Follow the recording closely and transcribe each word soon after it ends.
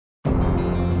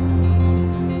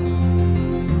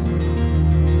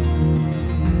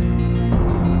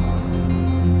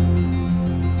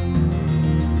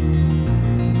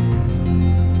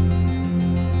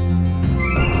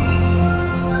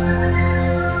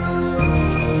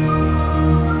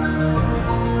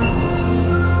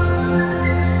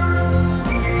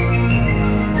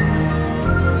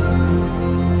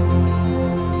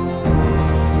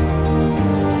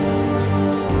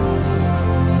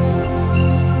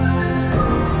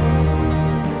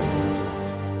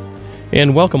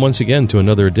And welcome once again to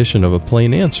another edition of A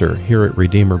Plain Answer here at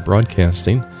Redeemer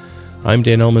Broadcasting. I'm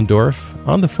Dan Elmendorf.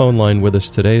 On the phone line with us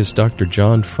today is Dr.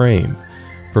 John Frame,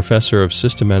 Professor of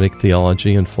Systematic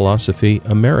Theology and Philosophy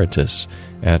Emeritus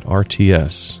at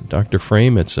RTS. Dr.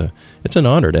 Frame, it's an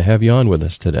honor to have you on with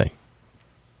us today.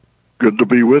 Good to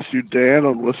be with you, Dan,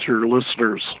 and with your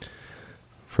listeners.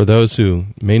 For those who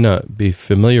may not be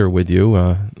familiar with you,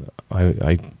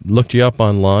 I looked you up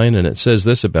online, and it says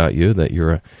this about you, that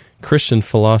you're a Christian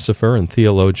philosopher and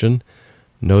theologian,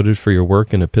 noted for your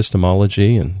work in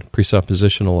epistemology and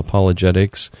presuppositional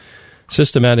apologetics,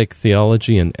 systematic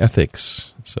theology, and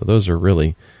ethics. So those are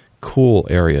really cool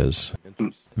areas,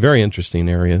 very interesting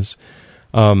areas.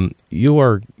 You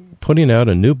are putting out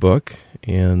a new book,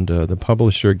 and the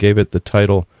publisher gave it the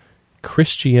title,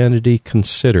 Christianity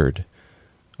Considered,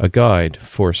 a Guide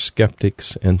for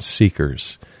Skeptics and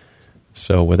Seekers.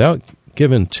 So without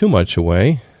giving too much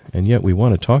away, and yet we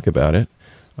want to talk about it,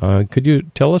 could you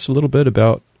tell us a little bit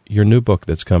about your new book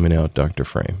that's coming out, Dr.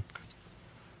 Frame?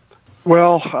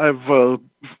 Well, I've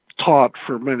taught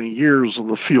for many years in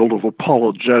the field of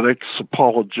apologetics.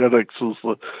 Apologetics is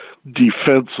the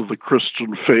defense of the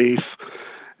Christian faith,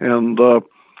 and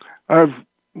I've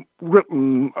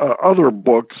written other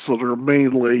books that are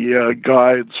mainly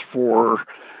guides for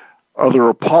other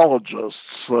apologists,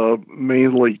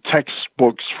 mainly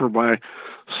textbooks for my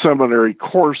seminary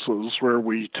courses where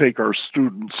we take our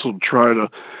students and try to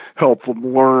help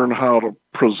them learn how to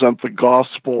present the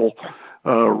gospel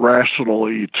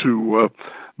rationally to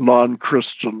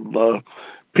non-Christian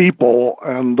people.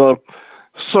 And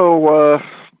so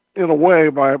in a way,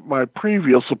 my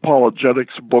previous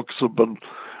apologetics books have been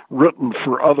written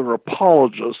for other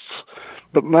apologists,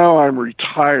 but now I'm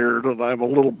retired and I'm a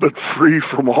little bit free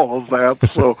from all of that.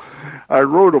 So I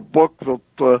wrote a book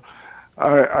that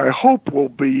I hope will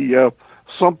be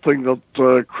something that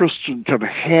a Christian can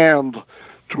hand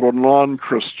to a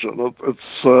non-Christian.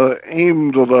 It's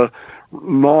aimed at a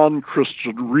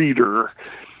non-Christian reader.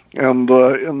 And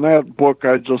in that book,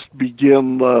 I just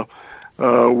begin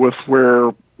with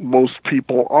where most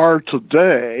people are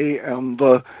today and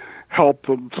help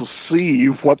them to see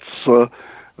what's so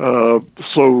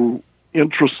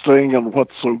interesting and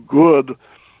what's so good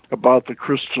about the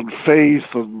Christian faith,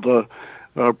 and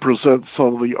present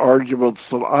some of the arguments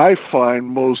that I find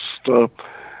most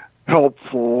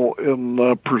helpful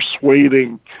in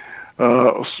persuading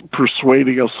us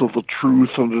of the truth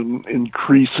and in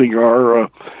increasing our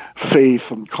faith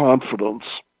and confidence.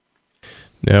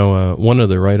 Now, one of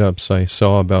the write-ups I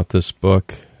saw about this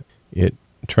book, it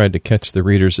tried to catch the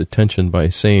reader's attention by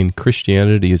saying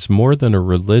Christianity is more than a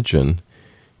religion.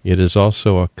 It is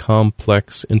also a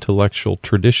complex intellectual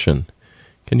tradition.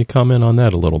 Can you comment on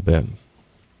that a little bit?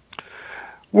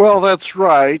 Well, that's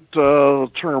right. The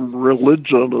term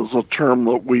religion is a term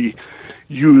that we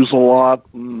use a lot,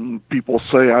 and people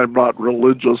say I'm not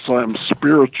religious, I'm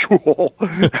spiritual,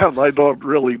 and I don't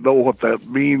really know what that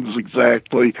means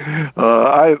exactly.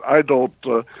 I don't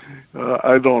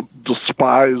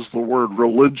despise the word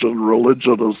religion.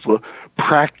 Religion is the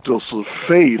practice of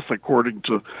faith, according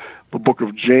to the book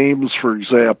of James, for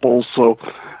example. So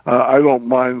I don't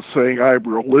mind saying I'm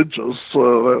religious.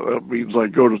 That means I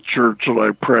go to church and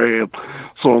I pray and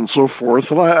so on and so forth.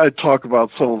 And I talk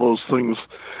about some of those things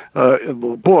in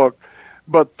the book.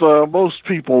 But most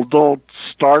people don't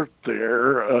start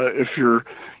there. If you're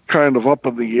kind of up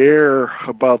in the air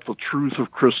about the truth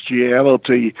of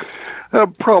Christianity,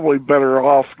 probably better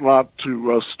off not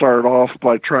to start off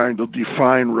by trying to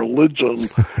define religion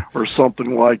or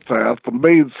something like that. The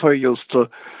main thing is to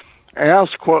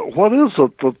ask, what is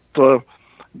it that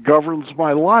governs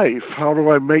my life? How do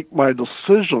I make my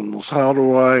decisions? How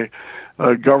do I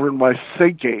govern my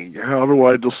thinking? How do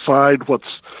I decide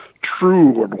what's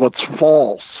true and what's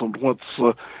false and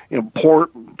what's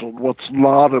important and what's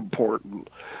not important?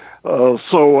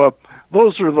 So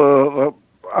those are the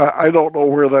I don't know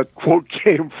where that quote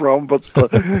came from, but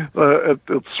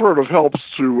it sort of helps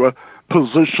to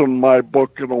position my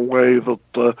book in a way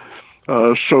that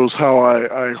shows how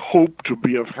I hope to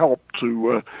be of help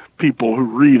to people who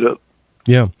read it.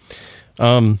 Yeah.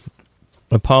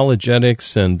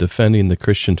 Apologetics and defending the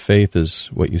Christian faith is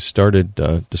what you started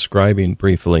describing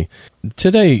briefly.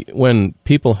 Today, when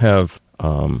people have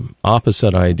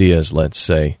opposite ideas, let's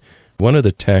say, one of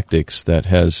the tactics that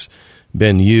has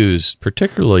been used,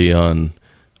 particularly on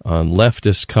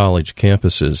leftist college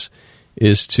campuses,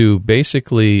 is to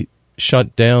basically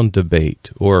shut down debate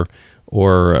or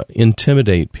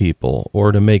intimidate people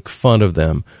or to make fun of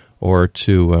them or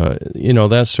to,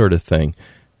 that sort of thing.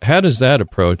 How does that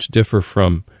approach differ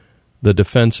from the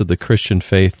defense of the Christian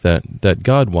faith that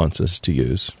God wants us to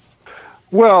use?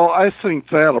 Well, I think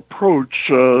that approach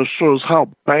shows how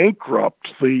bankrupt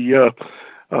the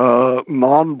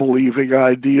non-believing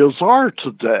ideas are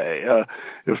today.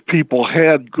 If people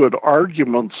had good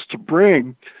arguments to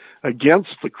bring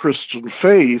against the Christian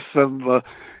faith, then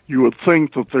you would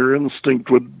think that their instinct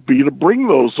would be to bring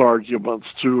those arguments,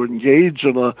 to engage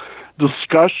in a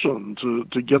discussion,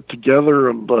 to get together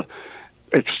and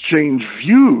exchange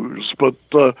views. But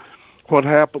what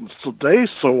happens today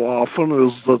so often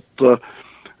is that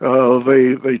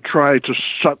they try to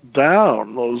shut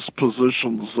down those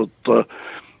positions that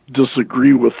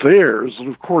disagree with theirs. And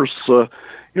of course,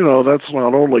 that's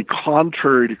not only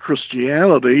contrary to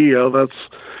Christianity, that's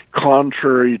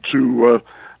contrary to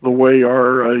the way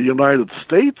our United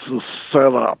States is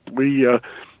set up. We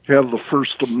have the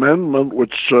First Amendment,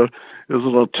 which is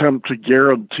an attempt to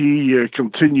guarantee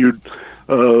continued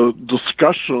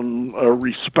discussion,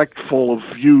 respectful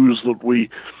of views that we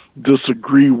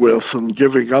disagree with, and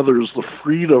giving others the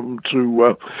freedom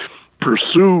to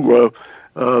pursue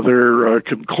their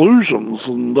conclusions.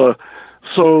 And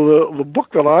so the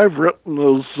book that I've written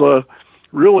is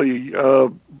really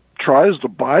tries to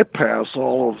bypass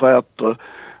all of that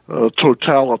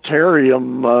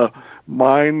totalitarian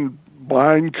mind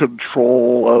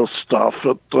control stuff.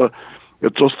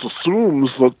 It just assumes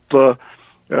that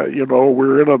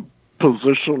we're in a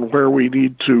position where we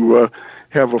need to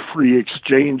have a free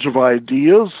exchange of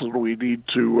ideas, and we need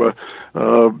to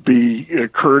be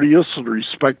courteous and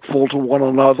respectful to one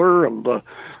another. And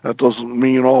that doesn't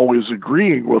mean always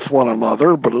agreeing with one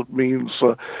another, but it means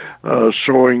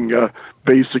showing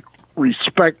basic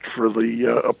respect for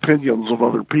the opinions of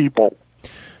other people.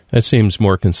 That seems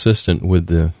more consistent with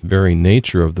the very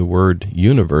nature of the word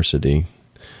university.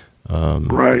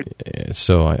 Right.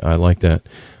 So I like that.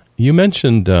 You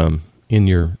mentioned in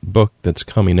your book that's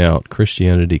coming out,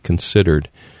 Christianity Considered,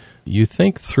 you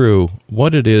think through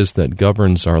what it is that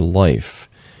governs our life.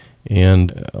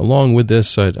 And along with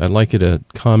this, I'd like you to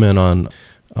comment on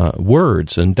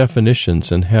words and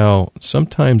definitions and how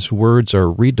sometimes words are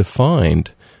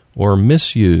redefined or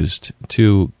misused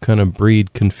to kind of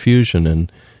breed confusion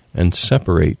and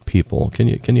separate people. Can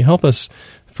you help us,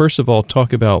 first of all,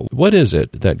 talk about what is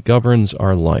it that governs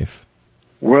our life?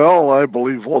 Well, I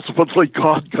believe ultimately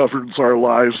God governs our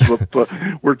lives, but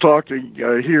we're talking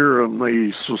here in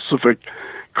the specific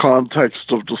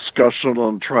context of discussion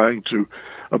on trying to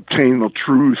obtain the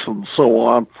truth and so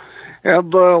on.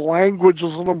 And language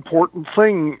is an important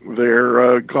thing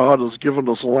there. God has given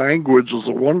us language as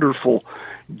a wonderful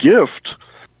gift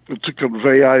to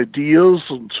convey ideas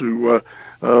and to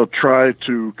try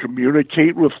to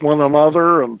communicate with one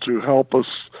another and to help us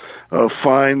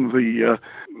find the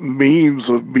means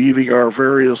of meeting our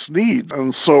various needs.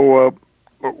 And so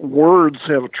words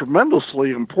have a tremendously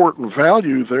important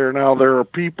value there. Now, there are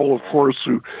people, of course,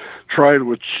 who try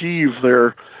to achieve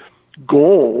their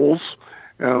goals,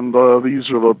 and these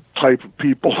are the type of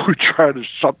people who try to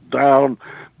shut down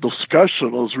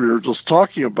discussion, as we were just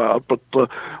talking about. But a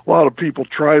lot of people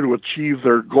try to achieve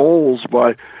their goals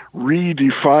by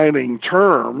redefining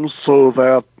terms so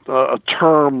that a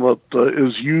term that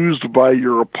is used by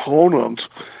your opponent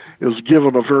is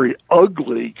given a very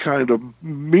ugly kind of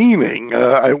meaning.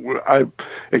 I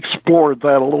explored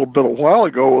that a little bit a while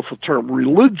ago with the term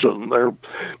religion. There are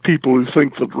people who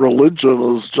think that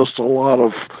religion is just a lot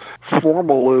of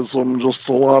formalism, just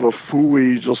a lot of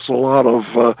phooey, just a lot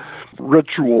of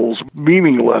rituals,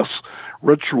 meaningless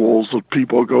rituals that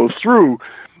people go through.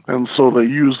 And so they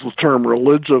use the term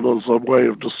religion as a way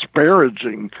of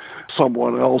disparaging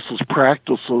someone else's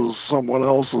practices, someone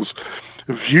else's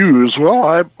views. Well,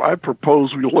 I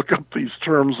propose we look up these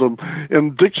terms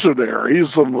in dictionaries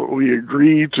and we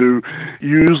agree to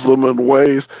use them in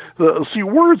ways. See,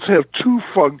 words have two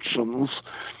functions.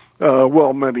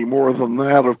 Well, many more than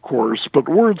that, of course, but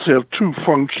words have two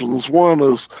functions. One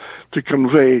is to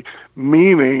convey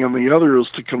meaning, and the other is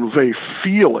to convey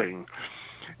feeling.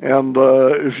 And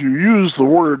if you use the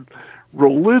word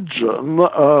religion,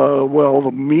 well,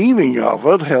 the meaning of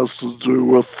it has to do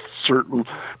with certain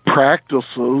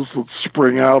practices that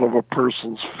spring out of a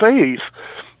person's faith,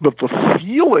 but the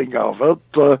feeling of it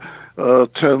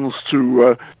tends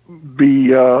to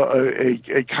be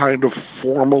a kind of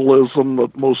formalism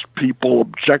that most people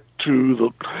object to,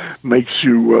 that makes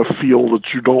you feel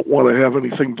that you don't want to have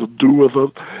anything to do with it.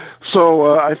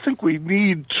 So I think we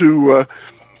need to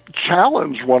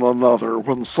challenge one another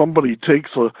when somebody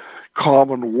takes a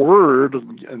common word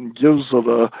and gives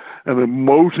it an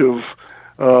emotive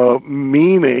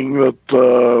meaning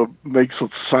that makes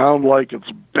it sound like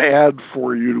it's bad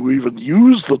for you to even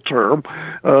use the term,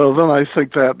 then I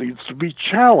think that needs to be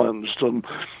challenged. And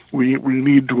we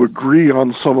need to agree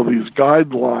on some of these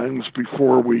guidelines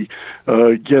before we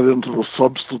get into the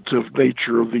substantive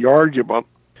nature of the argument.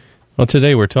 Well,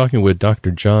 today we're talking with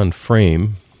Dr. John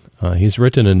Frame. He's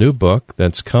written a new book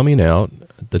that's coming out.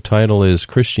 The title is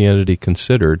Christianity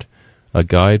Considered, A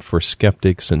Guide for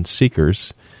Skeptics and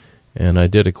Seekers. And I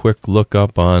did a quick look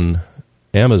up on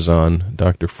Amazon,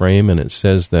 Dr. Frame, and it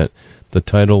says that the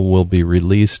title will be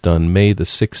released on May the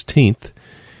 16th.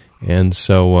 And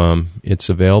so it's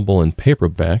available in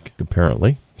paperback,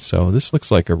 apparently. So this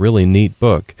looks like a really neat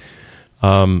book.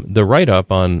 The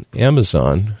write-up on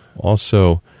Amazon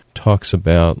also talks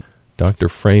about Dr.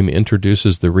 Frame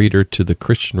introduces the reader to the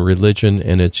Christian religion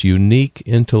and its unique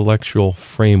intellectual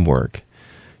framework.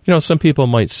 You know, some people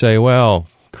might say, well,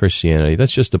 Christianity,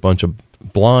 that's just a bunch of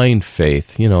blind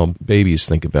faith. You know, babies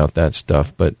think about that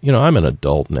stuff. But, you know, I'm an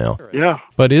adult now. Yeah.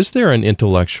 But is there an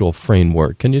intellectual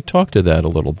framework? Can you talk to that a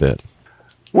little bit?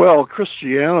 Well,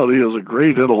 Christianity is a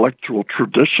great intellectual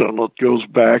tradition that goes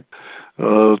back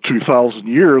 2,000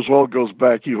 years. Well, it goes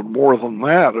back even more than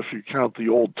that if you count the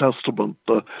Old Testament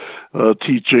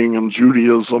teaching and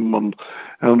Judaism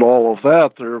and all of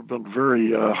that. There have been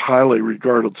very highly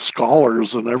regarded scholars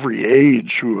in every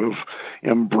age who have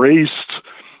embraced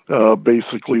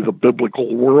basically the biblical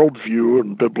worldview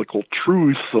and biblical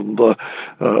truth. And,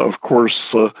 of course,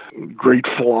 great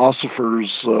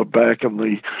philosophers back in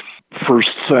the first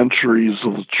centuries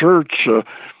of the church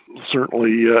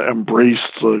certainly embraced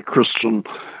Christian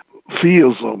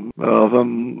theism.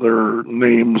 Then there are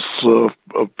names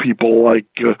of people like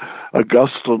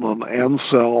Augustine and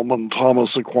Anselm and Thomas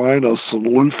Aquinas and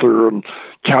Luther and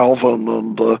Calvin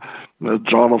and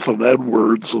Jonathan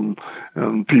Edwards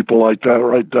and people like that,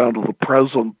 right down to the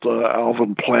present,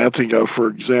 Alvin Plantinga, for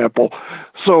example.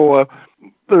 So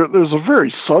there's a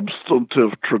very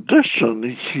substantive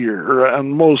tradition here,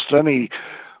 and most any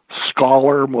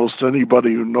scholar, most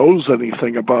anybody who knows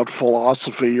anything about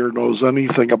philosophy or knows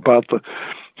anything about the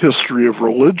history of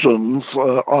religions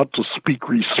ought to speak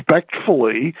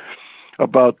respectfully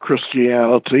about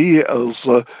Christianity,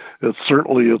 as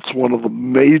it's one of the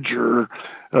major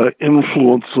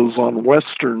influences on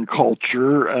Western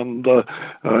culture and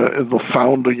in the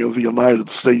founding of the United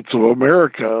States of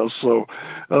America. So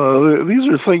these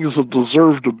are things that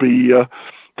deserve to be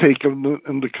taken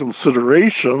into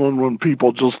consideration, and when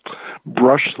people just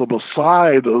brush them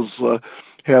aside as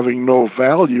having no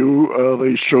value,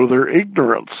 they show their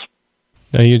ignorance.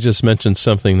 Now, you just mentioned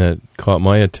something that caught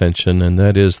my attention, and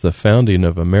that is the founding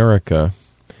of America.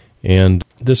 And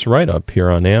this write-up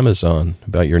here on Amazon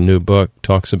about your new book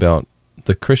talks about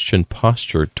the Christian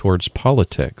posture towards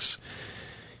politics.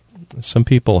 Some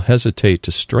people hesitate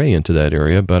to stray into that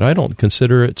area, but I don't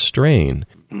consider it straying.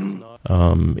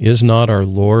 Is not our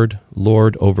Lord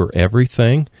over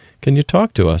everything? Can you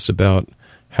talk to us about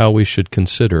how we should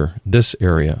consider this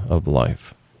area of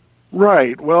life?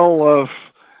 Right. Well,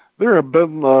 there have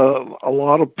been a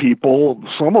lot of people,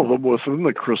 some of them within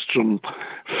the Christian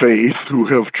faith, who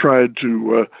have tried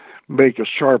to make a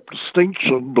sharp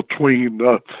distinction between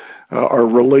our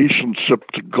relationship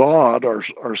to God, our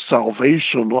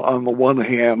salvation on the one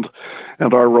hand,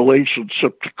 and our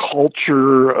relationship to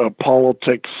culture,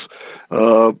 politics,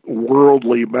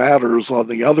 worldly matters on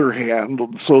the other hand.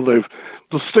 And so they've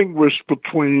distinguished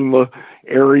between the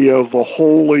area of the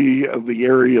holy and the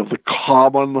area of the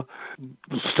common,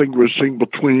 distinguishing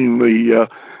between the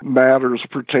matters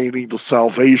pertaining to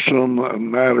salvation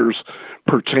and matters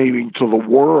pertaining to the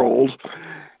world.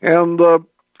 And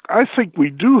I think we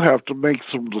do have to make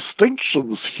some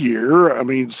distinctions here. I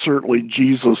mean, certainly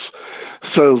Jesus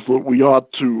says that we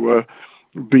ought to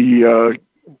be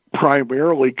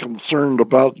primarily concerned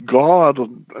about God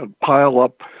and pile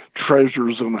up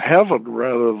treasures in heaven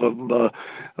rather than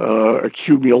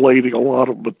accumulating a lot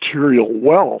of material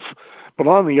wealth. But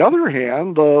on the other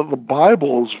hand, the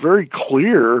Bible is very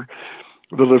clear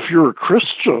that if you're a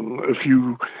Christian, if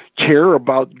you care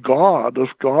about God, if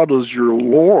God is your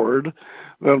Lord,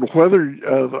 then whether,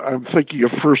 I'm thinking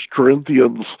of 1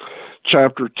 Corinthians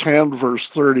chapter 10, verse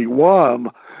 31,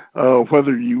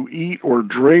 whether you eat or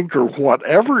drink or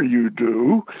whatever you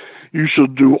do, you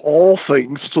should do all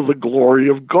things to the glory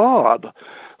of God.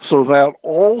 So that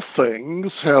all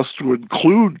things has to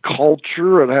include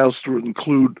culture, it has to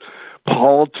include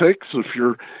politics. If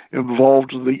you're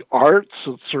involved in the arts,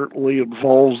 it certainly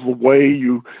involves the way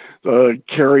you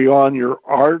carry on your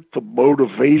art, the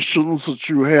motivations that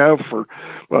you have for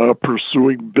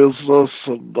pursuing business,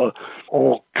 and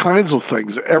all kinds of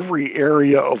things. Every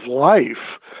area of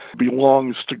life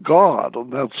belongs to God,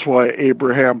 and that's why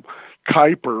Abraham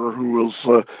Kuyper, who was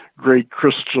a great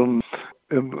Christian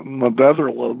in the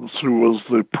Netherlands, who was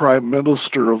the Prime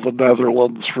Minister of the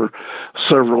Netherlands for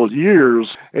several years,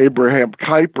 Abraham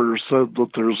Kuyper said that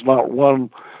there's not one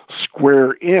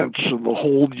square inch in the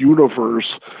whole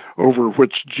universe over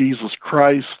which Jesus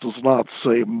Christ does not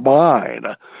say mine.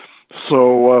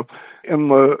 So in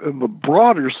the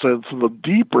broader sense, in the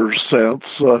deeper sense,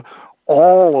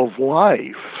 all of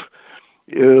life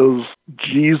is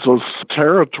Jesus'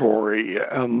 territory,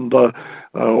 and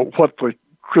what the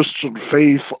Christian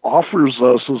faith offers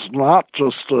us is not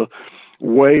just a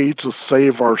way to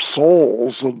save our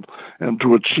souls and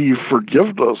to achieve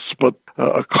forgiveness, but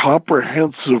a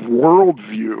comprehensive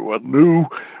worldview, a new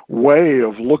way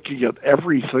of looking at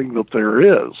everything that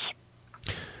there is.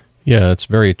 Yeah, it's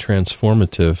very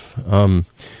transformative.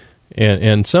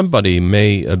 And somebody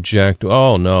may object,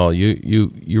 oh, no,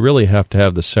 you really have to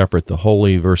have the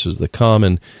holy versus the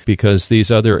common, because these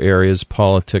other areas,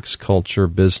 politics, culture,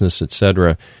 business,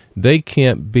 etc., they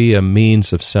can't be a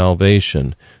means of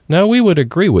salvation. Now, we would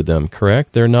agree with them,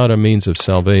 correct? They're not a means of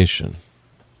salvation.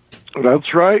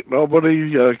 That's right.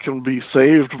 Nobody can be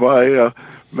saved by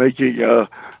making $1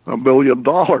 million.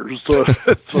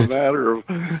 It's a matter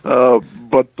of,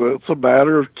 but it's a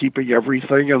matter of keeping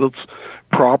everything in its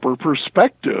proper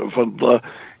perspective. And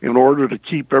in order to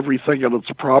keep everything in its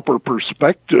proper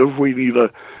perspective, we need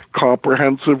a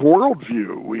comprehensive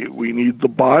worldview. We need the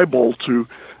Bible to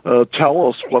tell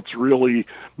us what's really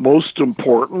most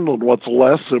important and what's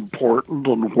less important,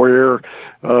 and where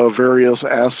various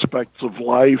aspects of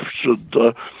life should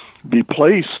be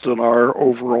placed in our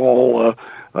overall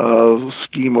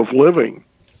scheme of living.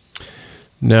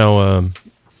 Now,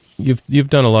 you've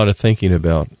done a lot of thinking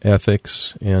about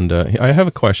ethics, and I have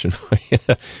a question for you.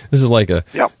 This is like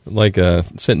a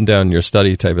sitting down in your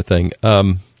study type of thing.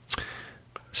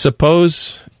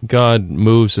 Suppose God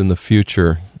moves in the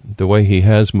future the way he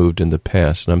has moved in the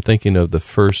past, and I'm thinking of the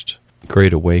first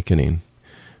Great Awakening,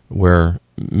 where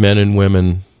men and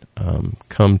women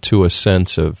come to a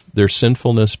sense of their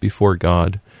sinfulness before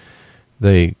God.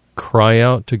 They cry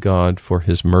out to God for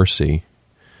his mercy.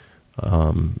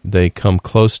 They come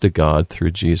close to God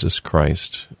through Jesus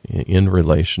Christ in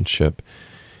relationship.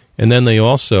 And then they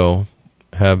also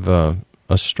have a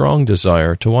strong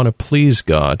desire to want to please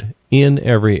God in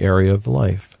every area of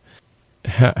life.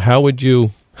 How would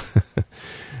you,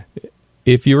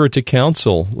 if you were to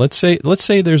counsel, let's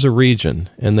say there's a region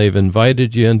and they've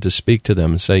invited you in to speak to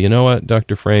them and say, you know what,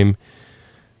 Dr. Frame,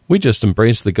 we just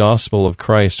embraced the gospel of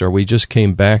Christ, or we just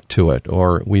came back to it,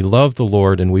 or we love the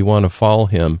Lord and we want to follow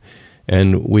him,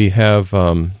 and we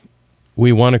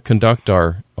want to conduct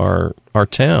our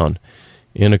town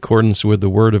in accordance with the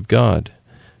Word of God,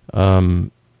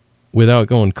 without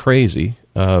going crazy.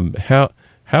 How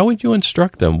would you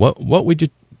instruct them? What would you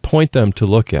point them to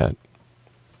look at?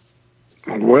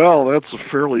 Well, that's a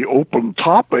fairly open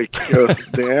topic,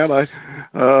 Dan.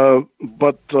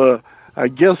 But I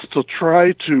guess to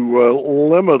try to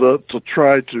limit it, to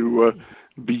try to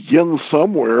begin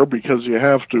somewhere, because you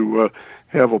have to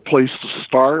have a place to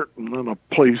start and then a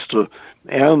place to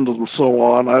end and so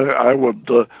on. I would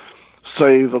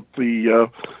say that the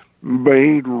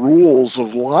main rules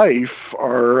of life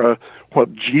are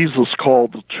what Jesus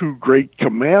called the two great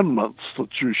commandments, that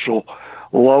you shall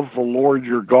love the Lord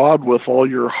your God with all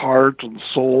your heart and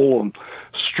soul and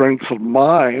strength and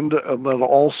mind, and then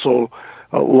also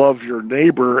love your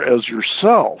neighbor as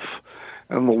yourself.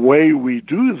 And the way we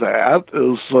do that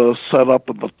is set up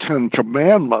in the Ten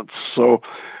Commandments. So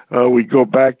we go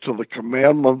back to the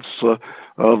commandments. The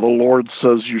Lord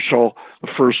says, the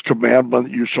first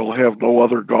commandment, you shall have no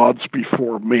other gods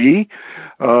before me.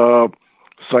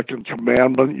 Second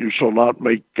commandment, you shall not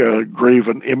make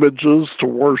graven images to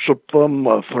worship them.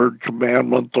 Third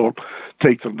commandment, don't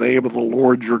take the name of the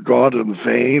Lord your God in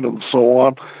vain, and so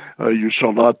on. You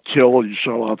shall not kill, you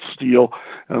shall not steal.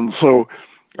 And so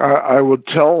I would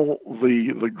tell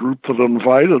the group that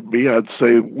invited me, I'd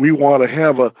say, we want to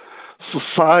have a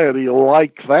society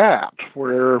like that,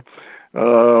 where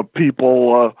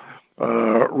people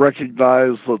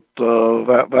recognize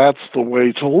that that's the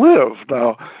way to live.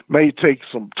 Now, it may take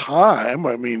some time.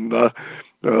 I mean,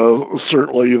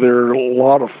 certainly there are a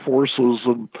lot of forces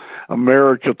in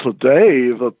America today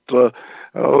that,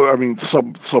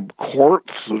 some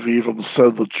courts have even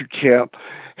said that you can't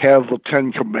have the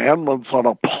Ten Commandments on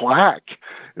a plaque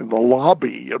in the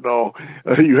lobby.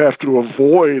 You have to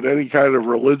avoid any kind of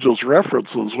religious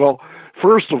references. Well,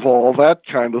 first of all, that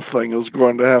kind of thing is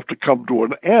going to have to come to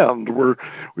an end.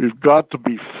 We've got to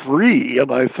be free,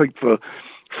 and I think the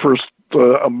First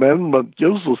Amendment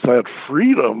gives us that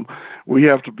freedom. We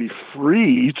have to be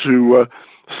free to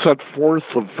set forth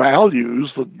the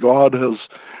values that God has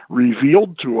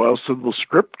revealed to us in the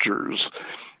Scriptures.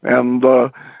 And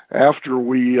after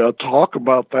we talk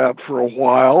about that for a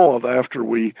while, and after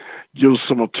we give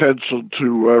some attention to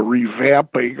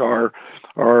revamping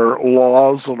our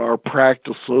laws and our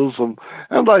practices, and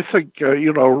I think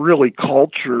really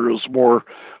culture is more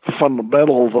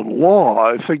fundamental than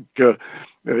law. I think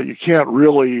you can't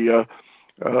really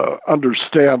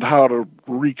understand how to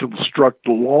reconstruct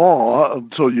the law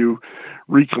until you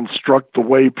reconstruct the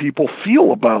way people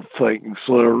feel about things,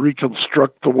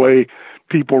 reconstruct the way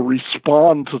people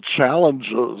respond to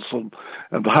challenges,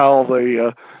 and how they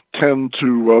tend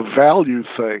to value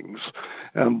things.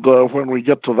 And when we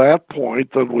get to that point,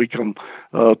 then we can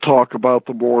talk about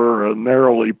the more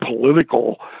narrowly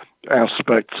political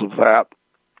aspects of that.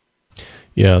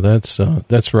 Yeah,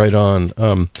 that's right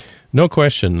on. No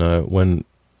question.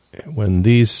 When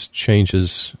these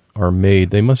changes are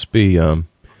made, they must be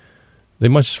they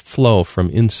must flow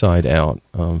from inside out,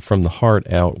 from the heart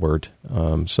outward.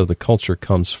 So the culture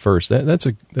comes first. That's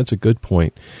a good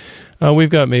point. We've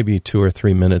got maybe 2 or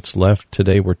 3 minutes left.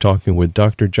 Today we're talking with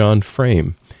Dr. John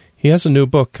Frame. He has a new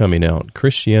book coming out,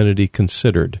 Christianity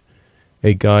Considered,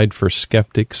 a guide for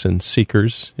skeptics and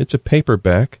seekers. It's a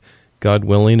paperback. God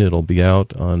willing, it'll be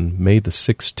out on May the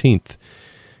 16th.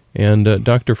 And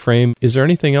Dr. Frame, is there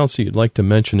anything else you'd like to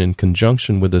mention in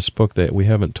conjunction with this book that we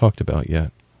haven't talked about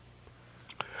yet?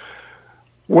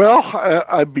 Well,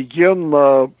 I begin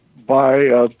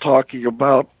by talking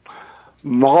about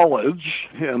knowledge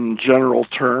in general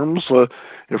terms.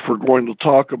 If we're going to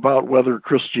talk about whether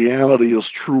Christianity is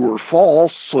true or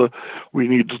false, we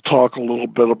need to talk a little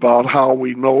bit about how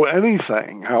we know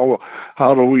anything.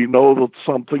 How do we know that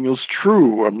something is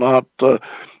true and not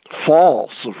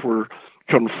false? If we're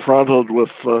confronted with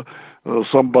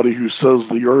somebody who says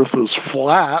the earth is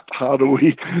flat, how do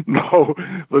we know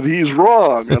that he's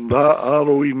wrong? And how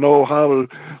do we know how to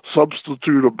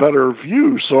substitute a better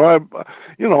view? So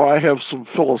I have some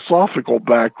philosophical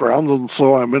background, and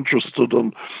so I'm interested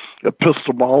in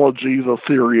epistemology, the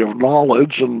theory of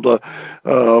knowledge, and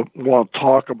want to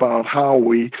talk about how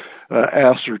we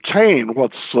ascertain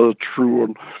what's true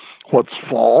and what's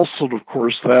false. And of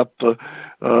course that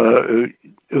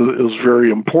is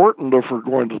very important if we're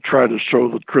going to try to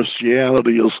show that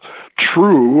Christianity is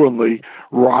true and the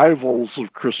rivals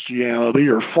of Christianity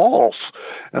are false.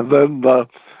 And then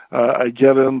I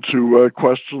get into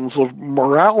questions of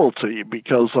morality,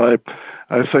 because I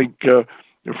think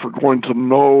if we're going to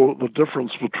know the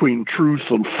difference between truth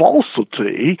and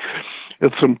falsity,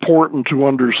 it's important to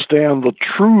understand that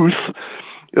truth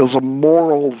is a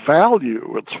moral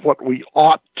value. It's what we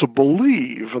ought to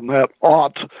believe, and that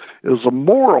ought is a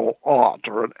moral ought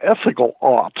or an ethical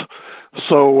ought.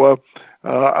 So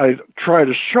I try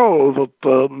to show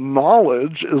that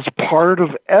knowledge is part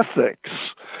of ethics,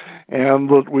 and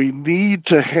that we need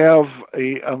to have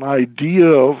an idea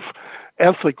of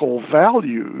ethical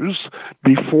values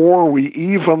before we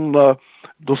even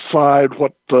decide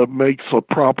what makes a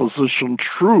proposition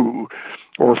true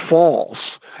or false.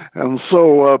 And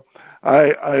so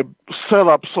I set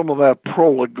up some of that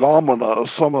prolegomena,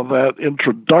 some of that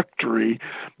introductory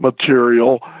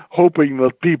material, hoping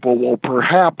that people will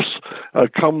perhaps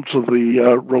come to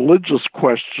the religious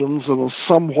questions in a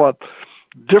somewhat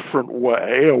different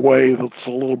way, a way that's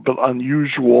a little bit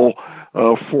unusual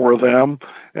for them,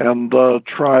 and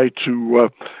try to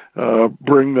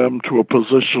bring them to a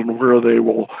position where they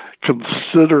will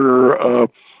consider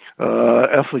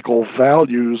ethical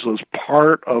values as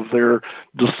part of their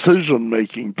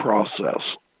decision-making process.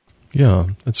 Yeah,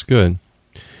 that's good.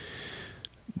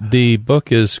 The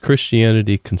book is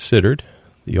Christianity Considered.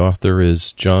 The author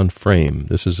is John Frame.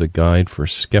 This is a guide for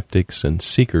skeptics and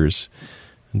seekers.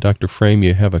 And Dr. Frame,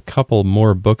 you have a couple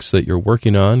more books that you're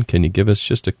working on. Can you give us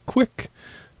just a quick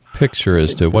picture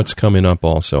as to what's coming up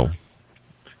also?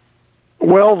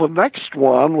 Well, the next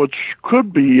one, which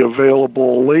could be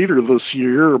available later this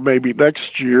year or maybe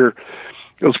next year,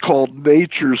 is called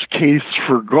Nature's Case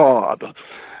for God.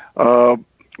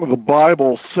 The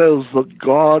Bible says that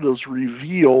God is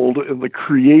revealed in the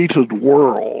created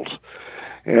world,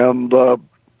 and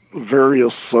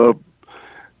various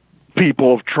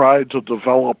people have tried to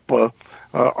develop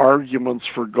arguments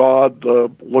for God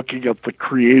looking at the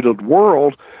created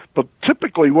world, but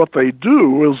typically what they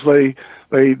do is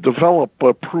they develop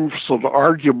proofs and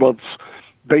arguments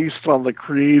based on the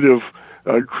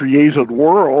created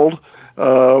world,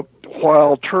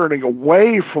 while turning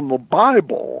away from the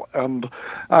Bible. And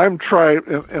I'm trying,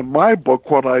 in my book,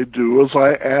 what I do is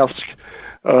I ask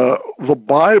the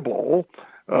Bible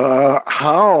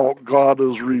how God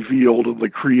is revealed in the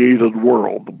created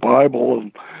world. The Bible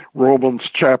in Romans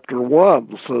chapter 1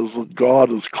 says that God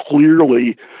is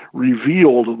clearly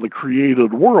revealed in the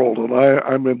created world, and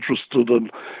I'm interested in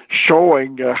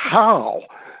showing how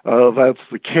that's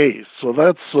the case. So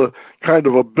that's kind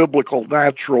of a biblical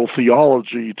natural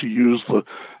theology, to use the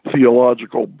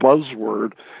theological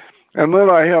buzzword. And then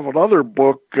I have another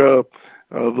book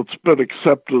that's been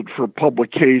accepted for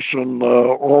publication.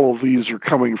 All of these are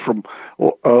coming from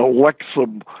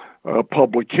Lexham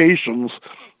Publications.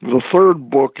 The third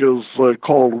book is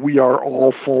called We Are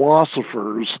All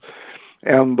Philosophers.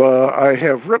 And I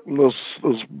have written this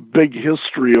big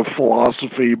history of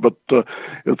philosophy, but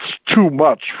it's too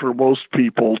much for most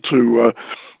people to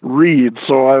read.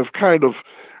 So I've kind of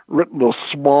written a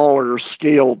smaller,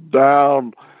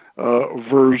 scaled-down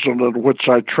version in which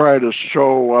I try to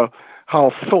show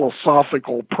how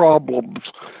philosophical problems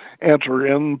enter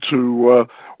into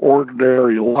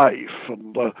ordinary life.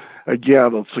 And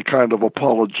again, it's a kind of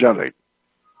apologetic.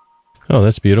 Oh,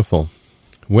 that's beautiful.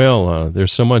 Well,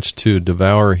 there's so much to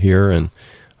devour here, and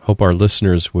hope our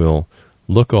listeners will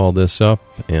look all this up,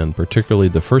 and particularly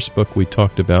the first book we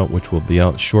talked about, which will be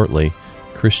out shortly,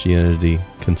 Christianity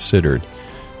Considered.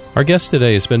 Our guest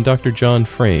today has been Dr. John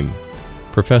Frame,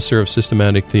 Professor of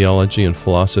Systematic Theology and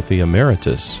Philosophy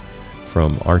Emeritus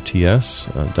from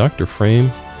RTS. Dr.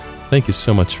 Frame, thank you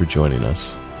so much for joining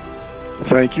us.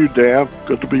 Thank you, Dan.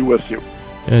 Good to be with you.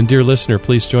 And dear listener,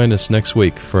 please join us next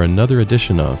week for another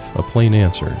edition of A Plain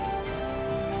Answer.